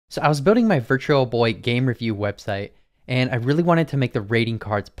So I was building my Virtual Boy game review website, and I really wanted to make the rating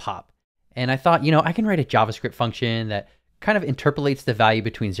cards pop. And I thought, I can write a JavaScript function that kind of interpolates the value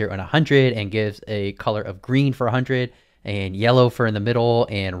between 0 and 100 and gives a color of green for 100 and yellow for in the middle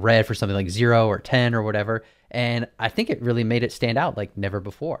and red for something like 0 or 10 or whatever. And I think it really made it stand out like never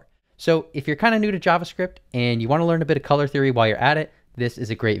before. So if you're kind of new to JavaScript and you want to learn a bit of color theory while you're at it, this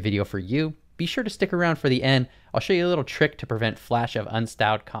is a great video for you. Be sure to stick around for the end. I'll show you a little trick to prevent flash of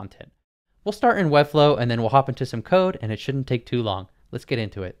unstyled content. We'll start in Webflow and then we'll hop into some code, and it shouldn't take too long. Let's get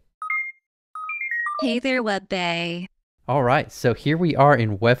into it. Hey there, Webbay. All right, so here we are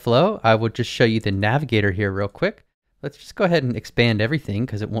in Webflow. I will just show you the navigator here real quick. Let's just go ahead and expand everything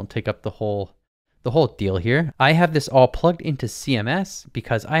because it won't take up the whole deal here. I have this all plugged into CMS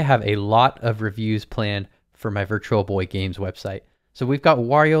because I have a lot of reviews planned for my Virtual Boy Games website. So we've got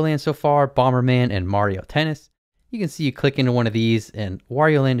Wario Land so far, Bomberman, and Mario Tennis. You can see you click into one of these and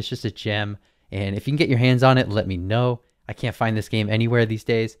Wario Land is just a gem. And if you can get your hands on it, let me know. I can't find this game anywhere these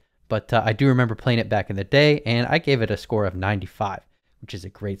days, but I do remember playing it back in the day, and I gave it a score of 95, which is a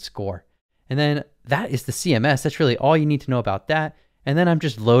great score. And then that is the CMS. That's really all you need to know about that. And then I'm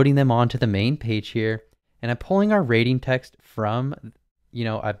just loading them onto the main page here, and I'm pulling our rating text from, I'm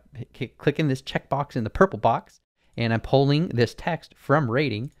clicking this checkbox in the purple box, and I'm pulling this text from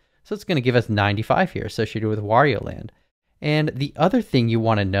rating. So it's going to give us 95 here associated with Wario Land. And the other thing you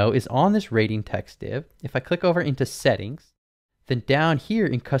want to know is on this rating text div, if I click over into settings, then down here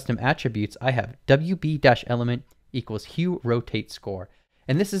in custom attributes, I have WB-element equals hue rotate score.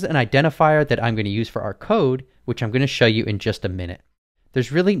 And this is an identifier that I'm going to use for our code, which I'm going to show you in just a minute.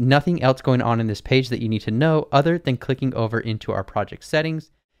 There's really nothing else going on in this page that you need to know other than clicking over into our project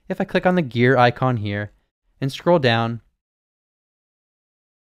settings. If I click on the gear icon here and scroll down,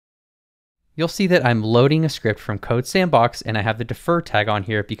 you'll see that I'm loading a script from Code Sandbox, and I have the defer tag on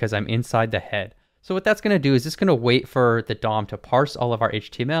here because I'm inside the head. So what that's going to do is it's going to wait for the DOM to parse all of our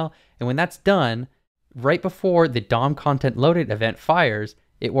HTML. And when that's done, right before the DOM content loaded event fires,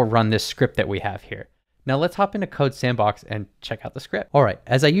 it will run this script that we have here. Now let's hop into Code Sandbox and check out the script. All right,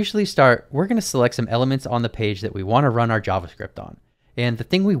 as I usually start, we're going to select some elements on the page that we want to run our JavaScript on. And the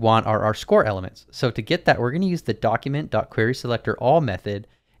thing we want are our score elements. So to get that, we're going to use the document.querySelectorAll method.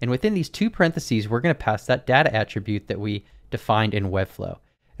 And within these two parentheses, we're going to pass that data attribute that we defined in Webflow.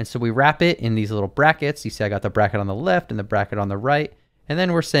 And so we wrap it in these little brackets. You see I got the bracket on the left and the bracket on the right. And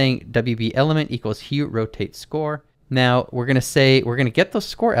then we're saying WB element equals hue rotate score. Now we're going to get those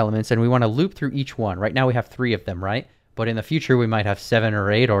score elements, and we want to loop through each one. Right now we have 3 of them, right? But in the future we might have 7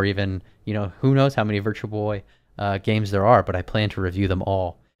 or 8, or even, who knows how many Virtual Boy games there are, but I plan to review them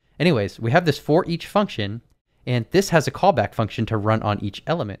all. Anyways, we have this for each function, and this has a callback function to run on each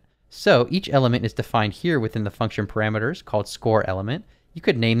element. So each element is defined here within the function parameters called score element. You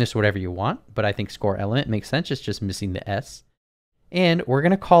could name this whatever you want, but I think score element makes sense. It's just missing the S. And we're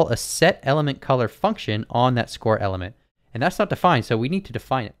going to call a set element color function on that score element. And that's not defined, so we need to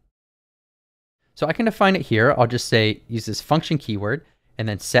define it. So I can define it here. I'll just say use this function keyword and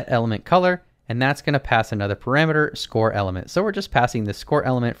then set element color, and that's going to pass another parameter, score element. So we're just passing the score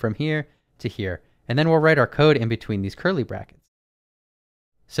element from here to here. And then we'll write our code in between these curly brackets.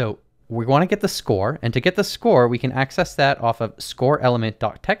 So we want to get the score, and to get the score, we can access that off of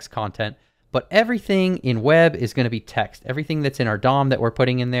scoreElement.text content, but everything in web is going to be text. Everything that's in our DOM that we're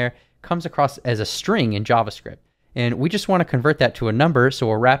putting in there comes across as a string in JavaScript. And we just want to convert that to a number, so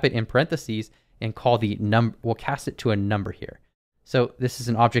we'll wrap it in parentheses and call the we'll cast it to a number here. So this is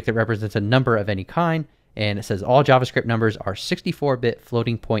an object that represents a number of any kind, and it says all JavaScript numbers are 64-bit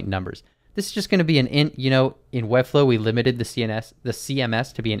floating point numbers. This is just going to be an in Webflow, we limited the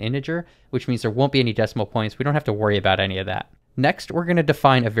CMS to be an integer, which means there won't be any decimal points. We don't have to worry about any of that. Next, we're going to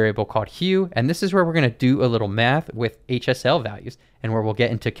define a variable called hue, and this is where we're going to do a little math with HSL values and where we'll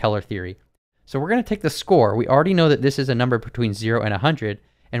get into color theory. So we're going to take the score. We already know that this is a number between 0 and 100,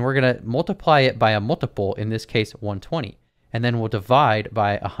 and we're going to multiply it by a multiple, in this case 120, and then we'll divide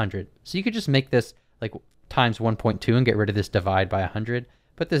by 100. So you could just make this like times 1.2 and get rid of this divide by 100.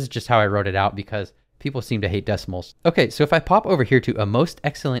 But this is just how I wrote it out because people seem to hate decimals. Okay, so if I pop over here to A Most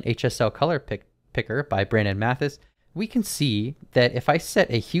Excellent HSL Color Picker by Brandon Mathis, we can see that if I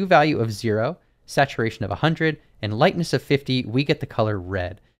set a hue value of 0, saturation of 100, and lightness of 50, we get the color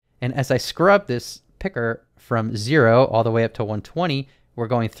red. And as I scrub this picker from 0 all the way up to 120, we're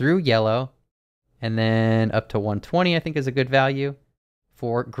going through yellow, and then up to 120 I think is a good value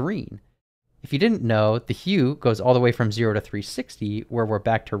for green. If you didn't know, the hue goes all the way from 0 to 360, where we're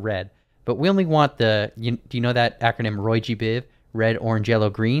back to red. But we only want do you know that acronym ROY-G-BIV, red, orange,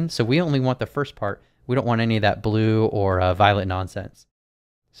 yellow, green? So we only want the first part. We don't want any of that blue or violet nonsense.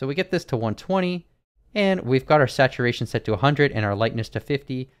 So we get this to 120, and we've got our saturation set to 100 and our lightness to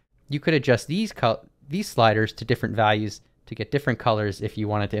 50. You could adjust these sliders to different values to get different colors if you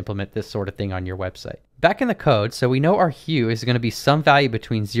wanted to implement this sort of thing on your website. Back in the code, so we know our hue is going to be some value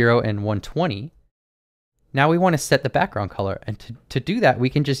between 0 and 120. Now we want to set the background color, and to do that, we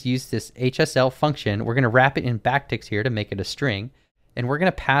can just use this HSL function. We're going to wrap it in backticks here to make it a string, and we're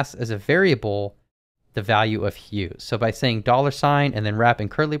going to pass as a variable the value of hue. So by saying $sign and then wrap in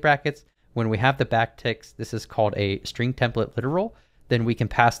curly brackets, when we have the backticks, this is called a string template literal, then we can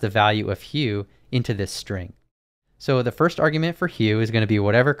pass the value of hue into this string. So the first argument for hue is going to be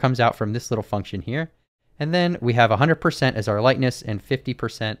whatever comes out from this little function here. And then we have 100% as our lightness and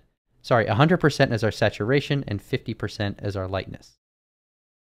 100% as our saturation and 50% as our lightness.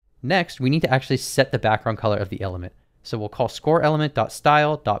 Next, we need to actually set the background color of the element. So we'll call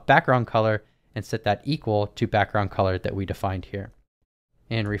scoreElement.style.backgroundColor and set that equal to background color that we defined here.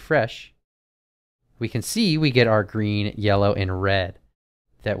 And refresh. We can see we get our green, yellow, and red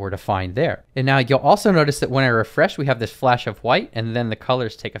that were defined there. And now you'll also notice that when I refresh, we have this flash of white, and then the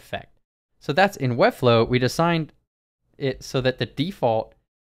colors take effect. So that's in Webflow. We designed it so that the default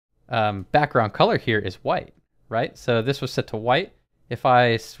background color here is white, right? So this was set to white. If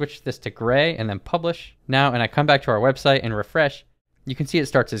I switch this to gray and then publish now, and I come back to our website and refresh, you can see it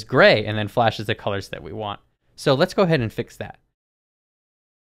starts as gray and then flashes the colors that we want. So let's go ahead and fix that.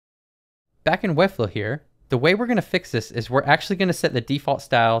 Back in Webflow here, the way we're going to fix this is we're actually going to set the default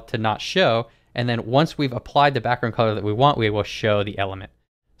style to not show, and then once we've applied the background color that we want, we will show the element.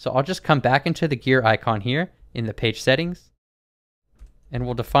 So I'll just come back into the gear icon here in the page settings, and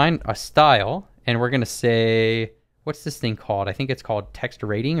we'll define a style, and we're going to say, what's this thing called? I think it's called text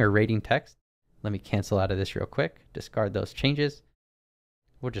rating or rating text. Let me cancel out of this real quick, discard those changes.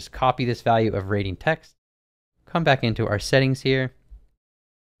 We'll just copy this value of rating text, come back into our settings here,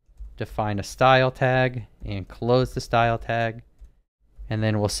 define a style tag and close the style tag. And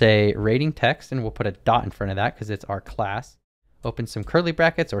then we'll say rating text, and we'll put a dot in front of that because it's our class. Open some curly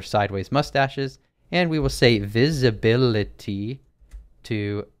brackets or sideways mustaches, and we will say visibility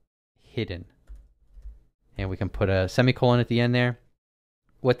to hidden. And we can put a semicolon at the end there.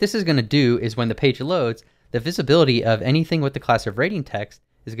 What this is going to do is when the page loads, the visibility of anything with the class of rating text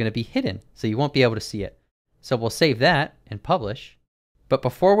is going to be hidden, so you won't be able to see it. So we'll save that and publish. But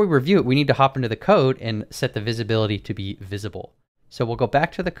before we review it, we need to hop into the code and set the visibility to be visible. So we'll go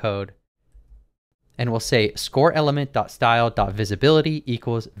back to the code, and we'll say scoreElement.style.visibility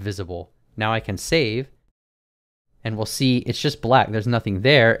equals visible. Now I can save, and we'll see it's just black. There's nothing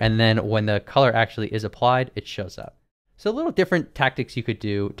there. And then when the color actually is applied, it shows up. So a little different tactics you could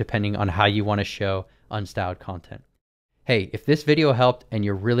do depending on how you want to show unstyled content. Hey, if this video helped and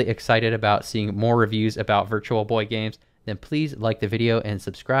you're really excited about seeing more reviews about Virtual Boy games, then please like the video and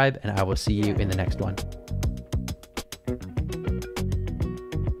subscribe, and I will see you in the next one.